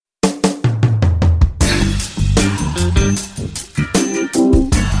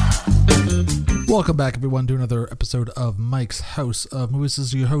Welcome back, everyone, to another episode of Mike's House of Movies. This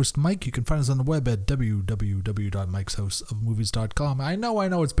is your host, Mike. You can find us on the web at www.mikeshouseofmovies.com. I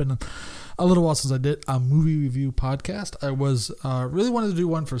know it's been a little while since I did a movie review podcast. I was really wanted to do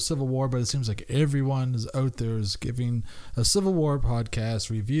one for Civil War, but it seems like everyone is out there is giving a Civil War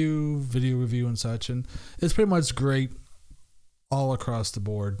podcast review, video review, and such, and it's pretty much great all across the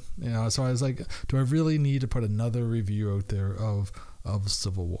board. So I was like, do I really need to put another review out there of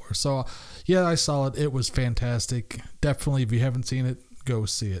Civil War? So yeah, I saw it. It was fantastic. Definitely, if you haven't seen it, go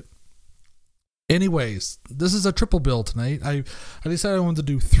see it. Anyways, this is a triple bill tonight. I decided I wanted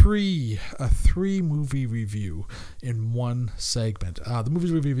to do a three movie review in one segment. The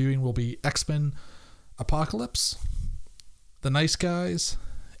movies we're reviewing will be Xmen Apocalypse, The Nice Guys,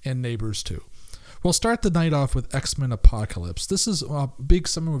 and Neighbors 2. We'll start the night off with Xmen Apocalypse. This is a big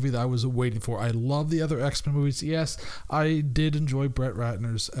summer movie that I was waiting for. I love the other X-Men movies. Yes, I did enjoy Brett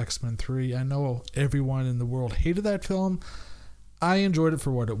Ratner's X-Men 3. I know everyone in the world hated that film. I enjoyed it for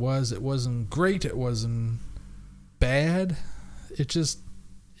what it was. It wasn't great. It wasn't bad. It just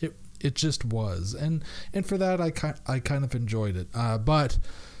was. And for that, I kind of enjoyed it. But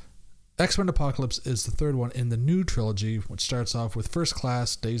X-Men Apocalypse is the third one in the new trilogy, which starts off with First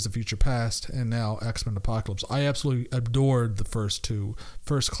Class, Days of Future Past, and now X-Men Apocalypse. I absolutely adored the first two,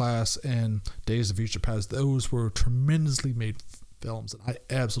 First Class and Days of Future Past. Those were tremendously made films, and I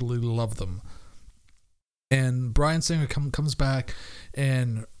absolutely love them. And Bryan Singer comes back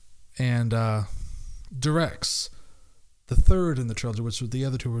and directs the third in the trilogy, which the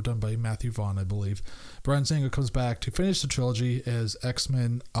other two were done by Matthew Vaughn, I believe. Bryan Singer comes back to finish the trilogy as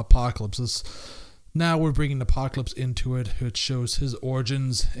X-Men Apocalypse. Now we're bringing Apocalypse into it, which shows his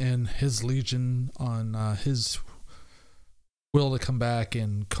origins and his legion on his will to come back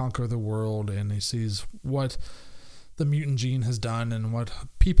and conquer the world, and he sees what the mutant gene has done and what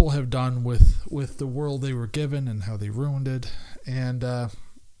people have done with the world they were given and how they ruined it. And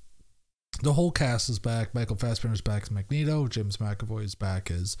the whole cast is back. Michael Fassbender's back as Magneto. James McAvoy is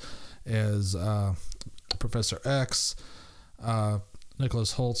back as Professor X.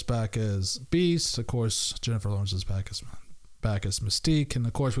 Nicholas Holt's back as Beast. Of course, Jennifer Lawrence is back as Mystique. And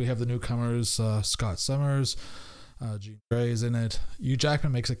of course, we have the newcomers, Scott Summers. Jean Grey is in it. Hugh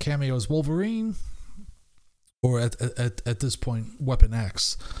Jackman makes a cameo as Wolverine, or at this point, Weapon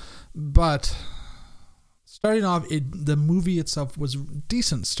X. But starting off, the movie itself was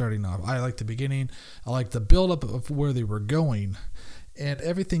decent starting off. I liked the beginning. I liked the build-up of where they were going. And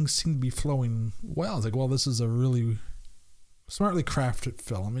everything seemed to be flowing well. I was like, well, this is a really smartly crafted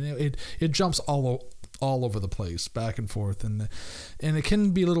film. I mean, it jumps all over the place, back and forth. And it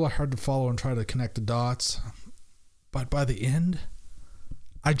can be a little hard to follow and try to connect the dots. But by the end,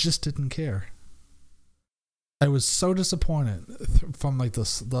 I just didn't care. I was so disappointed from like the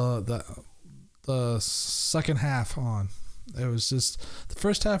second half on. It was just, the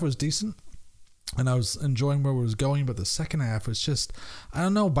first half was decent and I was enjoying where it was going, but the second half was just, I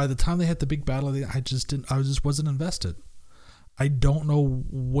don't know, by the time they had the big battle, I just wasn't invested. I don't know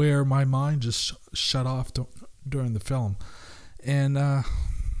where my mind just shut off during the film. And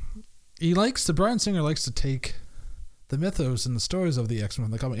Bryan Singer likes to take the mythos and the stories of the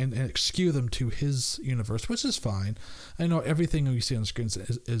X-Men and skew them to his universe, which is fine. I know everything we see on screen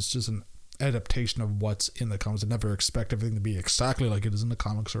is just an adaptation of what's in the comics. I never expect everything to be exactly like it is in the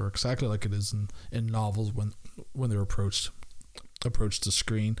comics or exactly like it is in novels when they're approached the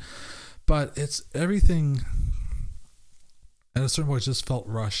screen. But it's everything at a certain point just felt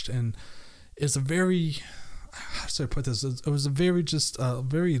rushed, and it's a very, how should I put this? It was a very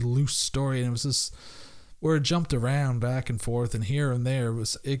loose story, and it was just where it jumped around back and forth and here and there.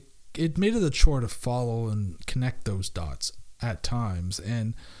 It made it a chore to follow and connect those dots at times,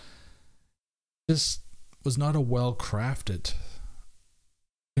 and this was not a well-crafted,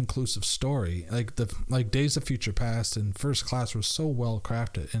 conclusive story. Like Days of Future Past and First Class were so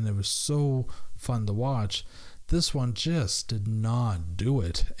well-crafted, and it was so fun to watch. This one just did not do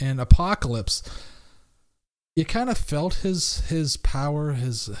it. And Apocalypse, you kind of felt his power,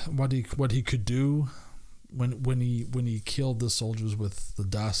 what he could do when he killed the soldiers with the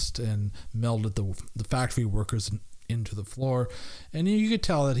dust and melded the factory workers into the floor, and you could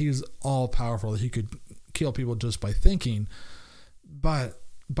tell that he was all powerful, that he could kill people just by thinking. But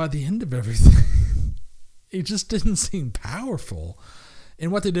by the end of everything, it just didn't seem powerful.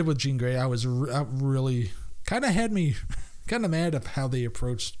 And what they did with Jean Grey, I really kind of had me kind of mad of how they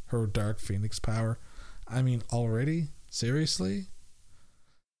approached her Dark Phoenix power. I mean, already? Seriously?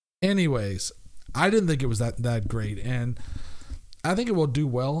 Anyways, I didn't think it was that great, and I think it will do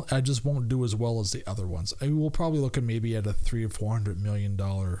well. I just won't do as well as the other ones. I will probably look at maybe at a $300 or $400 million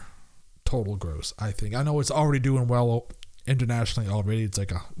total gross, I think. I know it's already doing well internationally already. It's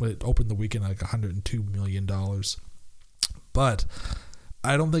like it opened the weekend like $102 million. But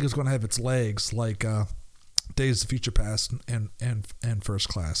I don't think it's going to have its legs like Days of Future Past and First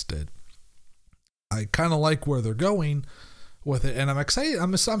Class did. I kind of like where they're going with it, and I'm excited.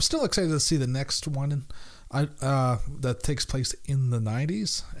 I'm still excited to see the next one. That takes place in the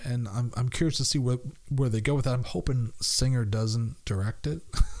 90s, and I'm curious to see where they go with that. I'm hoping Singer doesn't direct it.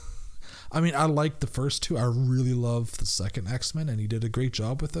 I mean, I like the first two. I really love the second X-Men, and he did a great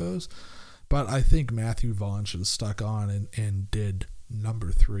job with those. But I think Matthew Vaughn should have stuck on and did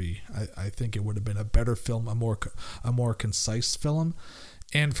number 3. I think it would have been a better film, a more concise film.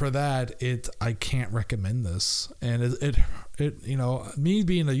 And for that, I can't recommend this. And it me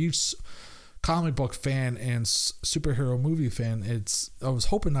being a huge comic book fan and superhero movie fan, I was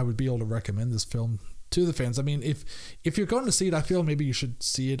hoping I would be able to recommend this film to the fans. I mean, if you're going to see it, I feel maybe you should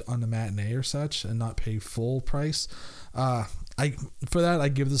see it on the matinee or such and not pay full price. For that, I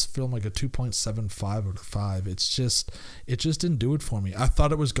give this film like a 2.75 out of 5. It just didn't do it for me. I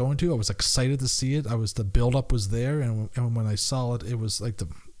thought it was going to. I was excited to see it. The build up was there, and when I saw it, it was like the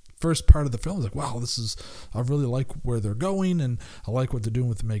first part of the film. I was like, wow, I really like where they're going, and I like what they're doing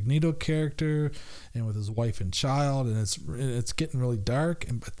with the Magneto character and with his wife and child, and it's getting really dark.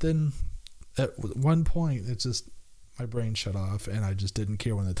 But then at one point, my brain shut off, and I just didn't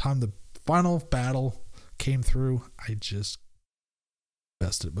care. When the time the final battle came through, I just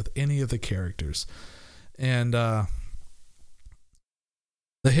invested with any of the characters. And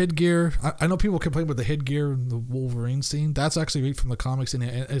the headgear, I know people complain about the headgear in the Wolverine scene. That's actually right from the comics, and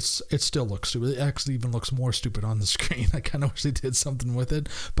it still looks stupid. It actually even looks more stupid on the screen. I kind of wish they did something with it,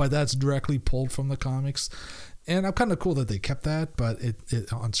 but that's directly pulled from the comics. And I'm kind of cool that they kept that, but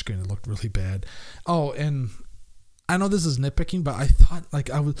it on screen it looked really bad. Oh, and I know this is nitpicking, but I thought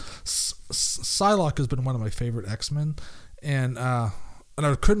Psylocke has been one of my favorite X-Men, and I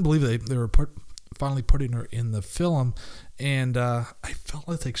couldn't believe they were finally putting her in the film, and I felt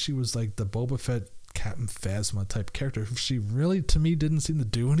like she was like the Boba Fett Captain Phasma type character. She really, to me, didn't seem to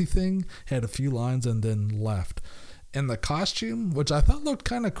do anything, had a few lines, and then left. And the costume, which I thought looked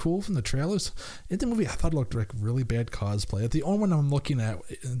kind of cool from the trailers, in the movie I thought it looked like really bad cosplay. The only one I'm looking at,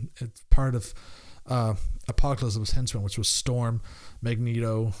 it's part of Apocalypse's Henchman, which was Storm,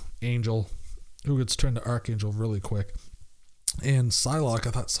 Magneto, Angel, who gets turned to Archangel really quick. And Psylocke,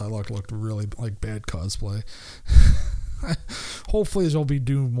 I thought Psylocke looked really like bad cosplay. Hopefully they'll be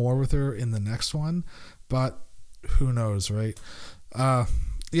doing more with her in the next one, but who knows, right?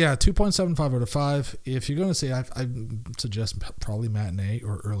 2.75 out of 5. If you're going to say, I suggest probably matinee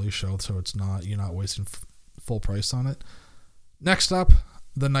or early show, so you're not wasting full price on it. Next up,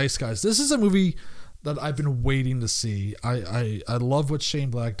 The Nice Guys. This is a movie that I've been waiting to see. I love what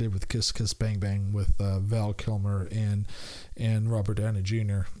Shane Black did with Kiss Kiss Bang Bang with Val Kilmer and Robert Downey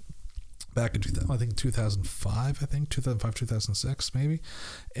Jr. back in 2005, 2006 maybe.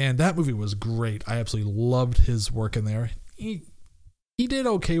 And that movie was great. I absolutely loved his work in there. He did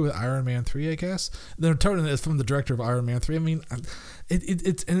okay with Iron Man 3, I guess. They're turning it from the director of Iron Man 3. I mean,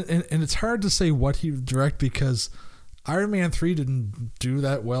 it's hard to say what he directed because Iron Man 3 didn't do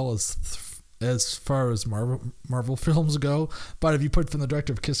that well as far as Marvel films go. But if you put from the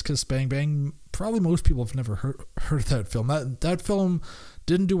director of Kiss Kiss Bang Bang, probably most people have never heard of that film. That film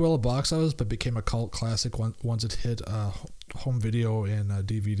didn't do well at box office, but became a cult classic once it hit home video and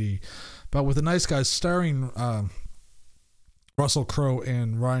DVD. But with The Nice Guys, starring Russell Crowe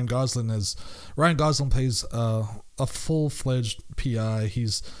and Ryan Gosling plays a full-fledged PI.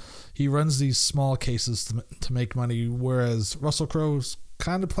 He runs these small cases to make money, whereas Russell Crowe's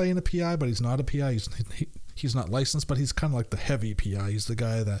kind of playing a PI, but he's not a PI. He's not licensed, but he's kind of like the heavy PI. He's the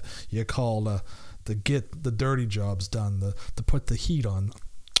guy that you call to get the dirty jobs done, to put the heat on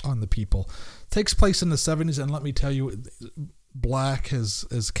the people. Takes place in the 70s, and let me tell you, Black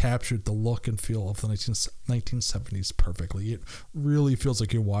has captured the look and feel of the 1970s perfectly. It really feels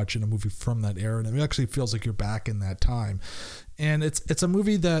like you're watching a movie from that era, and it actually feels like you're back in that time. And it's a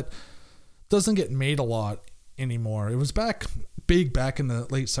movie that doesn't get made a lot anymore. It was big back in the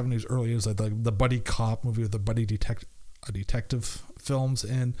late 70s, early years, like the buddy cop movie or the buddy detective films,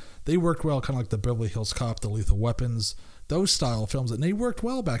 and they worked well, kind of like the Beverly Hills Cop, the Lethal Weapons, those style films, and they worked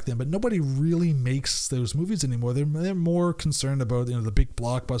well back then, but nobody really makes those movies anymore. They're more concerned about the big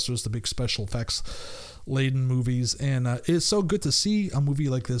blockbusters, the big special effects laden movies, and it's so good to see a movie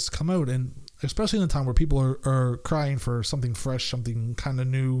like this come out, and especially in a time where people are crying for something fresh, something kind of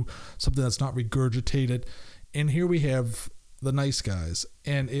new, something that's not regurgitated. And here we have The Nice Guys,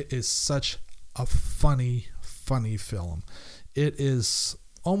 and it is such a funny film. It is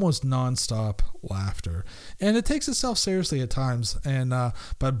almost nonstop laughter, and it takes itself seriously at times. And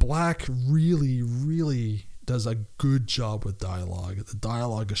but Black really does a good job with dialogue. The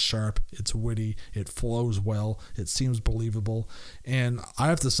dialogue is sharp, it's witty, it flows well, it seems believable. And I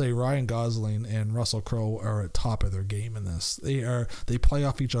have to say, Ryan Gosling and Russell Crowe are at top of their game in this. They play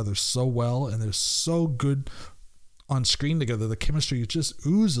off each other so well, and they're so good on screen together. The chemistry just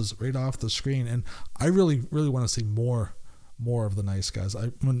oozes right off the screen, and I really want to see more of the Nice Guys.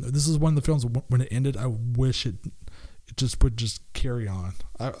 This is one of the films, when it ended, I wish it would just carry on.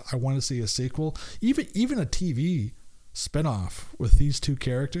 I want to see a sequel, even a TV spinoff with these two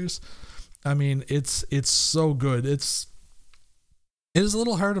characters. I mean, it's so good. It is a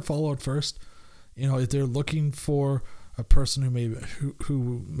little hard to follow at first. If they're looking for a person who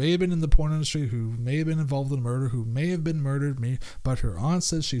may have been in the porn industry, who may have been involved in murder, who may have been murdered, but her aunt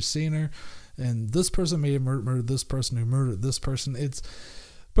says she's seen her, and this person may have murdered this person who murdered this person.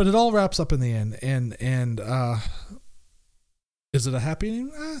 But it all wraps up in the end, and is it a happy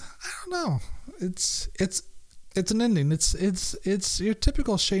ending? I don't know. It's an ending. It's your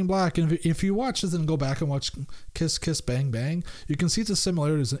typical Shane Black. And if you watch this and go back and watch Kiss Kiss Bang Bang, you can see the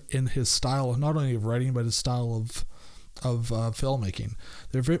similarities in his style, not only of writing but his style of filmmaking.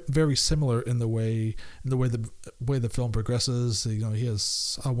 They're very, very similar in the way the film progresses. He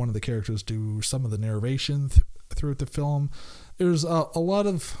has one of the characters do some of the narration throughout the film. There's a lot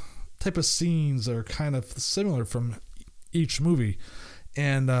of type of scenes that are kind of similar from each movie,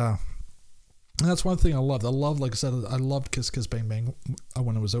 and that's one thing I loved. Like I said, I loved Kiss Kiss Bang Bang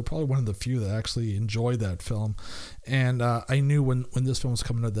when it was out. Probably one of the few that actually enjoyed that film, and I knew when this film was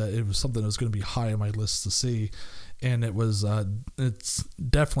coming out that it was something that was going to be high on my list to see, and it was. It's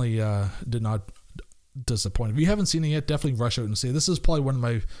definitely did not disappoint. If you haven't seen it yet, definitely rush out and see it. This is probably one of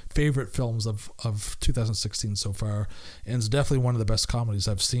my favorite films of 2016 so far, and it's definitely one of the best comedies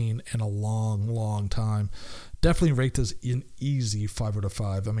I've seen in a long time. Definitely rate this an easy 5 out of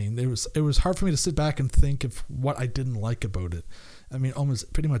 5. I mean, it was hard for me to sit back and think of what I didn't like about it. I mean,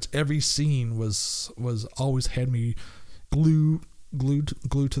 almost pretty much every scene was always had me glued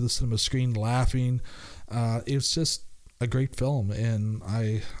to the cinema screen laughing. It's just a great film, and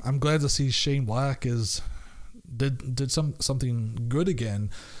I'm glad to see Shane Black did something good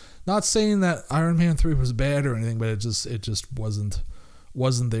again. Not saying that Iron Man 3 was bad or anything, but it just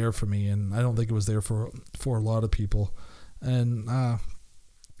wasn't there for me, and I don't think it was there for a lot of people. And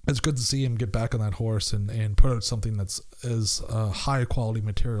it's good to see him get back on that horse and put out something that's as high quality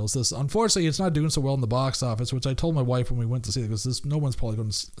material as this. Unfortunately, it's not doing so well in the box office, which I told my wife when we went to see it, because no one's probably going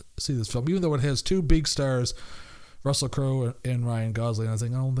to see this film, even though it has two big stars, Russell Crowe and Ryan Gosling. I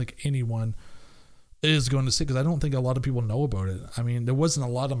don't think anyone is going to see it, because I don't think a lot of people know about it. I mean, there wasn't a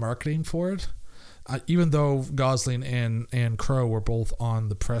lot of marketing for it. Even though Gosling and Crowe were both on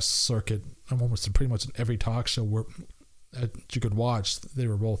the press circuit, almost pretty much in every talk show that you could watch, they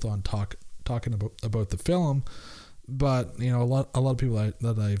were both on talking about the film. But a lot of people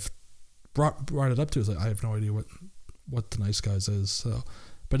that I've brought it up to is like, I have no idea what The Nice Guys is. So,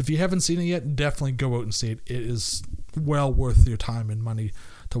 but if you haven't seen it yet, definitely go out and see it. It is well worth your time and money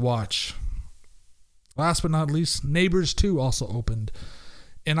to watch. Last but not least, Neighbors 2 also opened.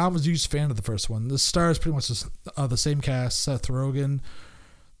 And I was a huge fan of the first one. The stars pretty much the same cast: Seth Rogen,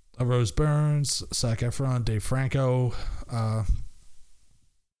 Rose Byrne, Zac Efron, Dave Franco,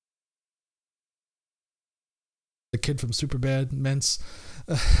 the kid from Superbad,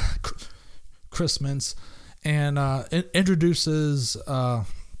 Chris Mintz, and introduces Chloe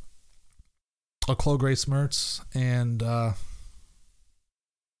Grace Moretz and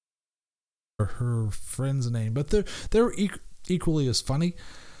her friend's name, but they're equally as funny.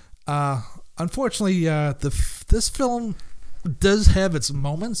 Unfortunately, this film does have its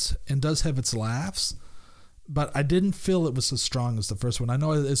moments and does have its laughs, but I didn't feel it was as strong as the first one. I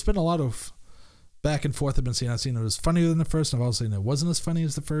know it's been a lot of back and forth. I've seen it was funnier than the first, and I've also seen it wasn't as funny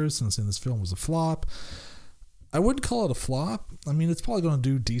as the first, and I've seen this film was a flop. I wouldn't call it a flop. I mean, it's probably going to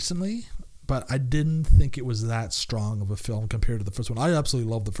do decently, but I didn't think it was that strong of a film compared to the first one. I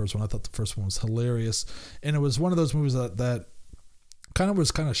absolutely loved the first one. I thought the first one was hilarious, and it was one of those movies that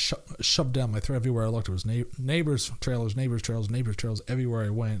was shoved down my throat everywhere I looked. It was neighbors trailers everywhere I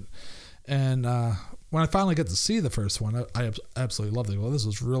went. And when I finally got to see the first one, I absolutely loved it. Well, this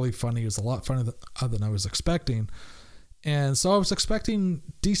was really funny. It was a lot funnier than I was expecting. And so I was expecting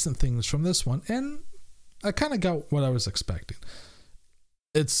decent things from this one, and I kind of got what I was expecting.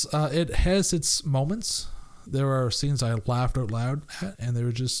 It has its moments. There are scenes I laughed out loud at, and there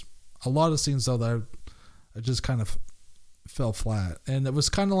were just a lot of scenes though that I just kind of fell flat. And it was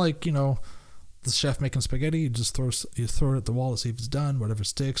kind of like, the chef making spaghetti. You throw it at the wall to see if it's done. Whatever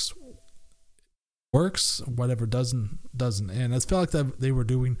sticks works. Whatever doesn't. And I feel like that they were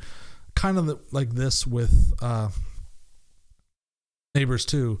doing kind of like this with Neighbors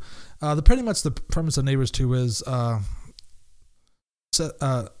 2. Pretty much the premise of Neighbors 2 is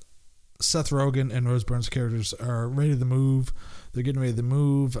Seth Rogen and Rose Byrne's characters are ready to move. They're getting ready to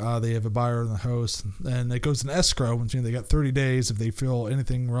move. They have a buyer in the house, and it goes in escrow, which means they got 30 days. If they feel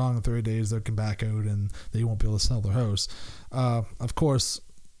anything wrong in 30 days, they can back out, and they won't be able to sell their house. Of course,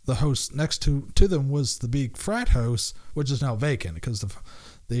 the house next to them was the big frat house, which is now vacant because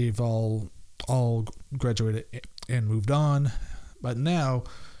they've all graduated and moved on. But now,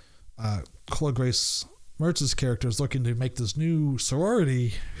 Chloe Grace Moretz's character is looking to make this new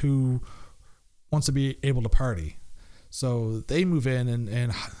sorority who wants to be able to party. So they move in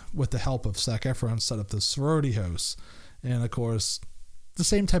and with the help of Zac Efron, set up this sorority house. And of course, the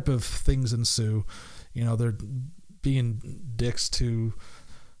same type of things ensue. They're being dicks to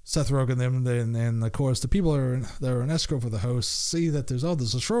Seth Rogen and of course the people that are in escrow for the house see that there's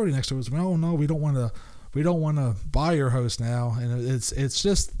a sorority next to us. Oh no, we don't want to buy your house now. And it's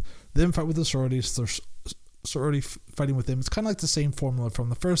just them fight with the sororities. Sorority fighting with them. It's kind of like the same formula from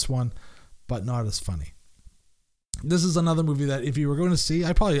the first one, but not as funny. This is another movie that if you were going to see,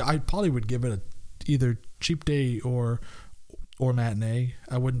 I probably would give it either cheap day or matinee.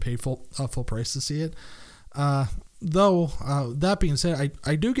 I wouldn't pay full price to see it. Though that being said,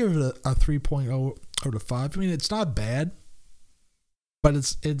 I do give it a 3.0 out of 5. I mean, it's not bad, but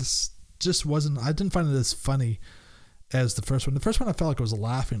it's just wasn't. I didn't find it as funny as the first one. The first one I felt like I was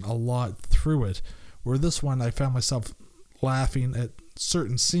laughing a lot through it. Where this one, I found myself laughing at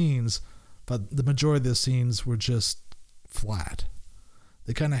certain scenes, but the majority of the scenes were just flat.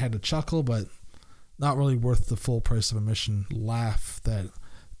 They kind of had a chuckle, but not really worth the full price of admission laugh that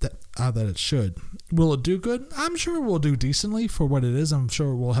it should. Will it do good? I'm sure it will do decently for what it is. I'm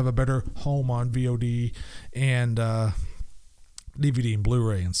sure we'll have a better home on VOD and DVD and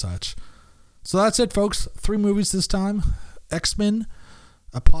Blu-ray and such. So that's it, folks. 3 movies this time. Xmen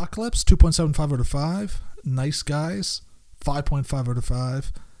Apocalypse, 2.75 out of 5. Nice Guys, 5.5 out of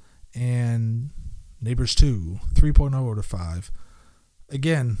 5. And Neighbors 2, 3.0 out of 5.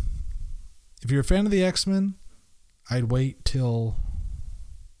 Again, if you're a fan of the X-Men, I'd wait till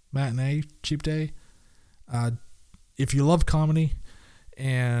matinee, cheap day. If you love comedy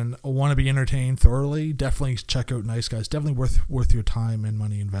and want to be entertained thoroughly, definitely check out Nice Guys. Definitely worth your time and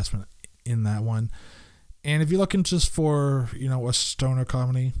money investment in that one. And if you're looking just for, a stoner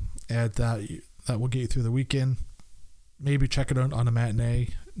comedy that will get you through the weekend, maybe check it out on a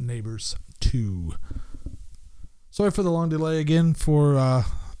matinee, Neighbors 2. Sorry for the long delay again for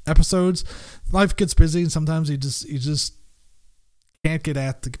episodes. Life gets busy and sometimes you just can't get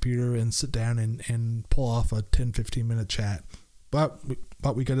at the computer and sit down and pull off a 10-15 minute chat. But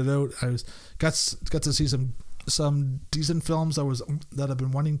we got it out. I got to see some decent films that I've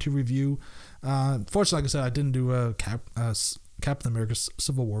been wanting to review. Fortunately, like I said, I didn't do a Captain America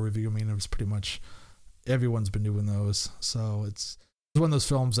Civil War review. I mean, it was pretty much everyone's been doing those. So it's one of those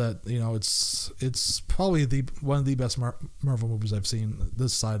films that it's probably one of the best Marvel movies I've seen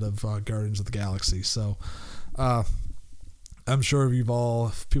this side of Guardians of the Galaxy. So I'm sure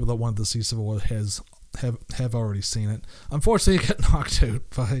people that wanted to see Civil War have already seen it. Unfortunately, it got knocked out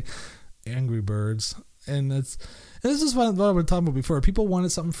by Angry Birds. And this is what I've been talking about before. People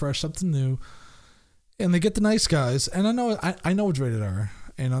wanted something fresh, something new, and they get the Nice Guys. And I know it's rated R,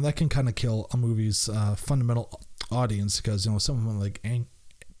 and that can kind of kill a movie's fundamental audience because someone like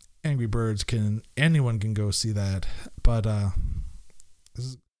Angry Birds anyone can go see that, but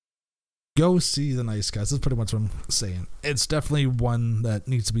go see the Nice Guys. That's pretty much what I'm saying. It's definitely one that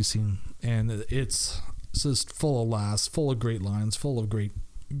needs to be seen, and it's just full of laughs, full of great lines, full of great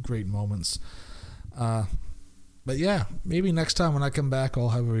moments. But yeah, maybe next time when I come back, I'll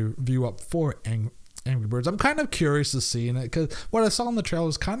have a review up for Angry Birds. I'm kind of curious to see it because what I saw in the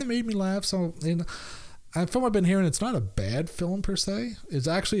trailers kind of made me laugh. So, from what I've been hearing, it's not a bad film per se. It's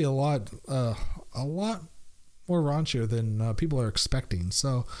actually a lot more raunchier than people are expecting.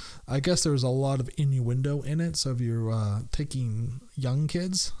 So, I guess there's a lot of innuendo in it. So, if you're taking young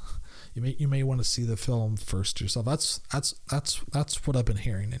kids, you may want to see the film first yourself. That's what I've been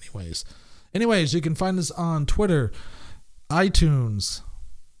hearing, Anyways, you can find us on Twitter, iTunes,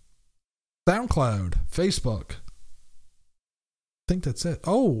 SoundCloud, Facebook. I think that's it.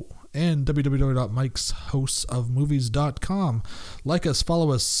 Oh, and www.mikeshostofmovies.com. Like us,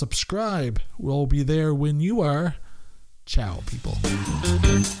 follow us, subscribe. We'll be there when you are. Ciao, people.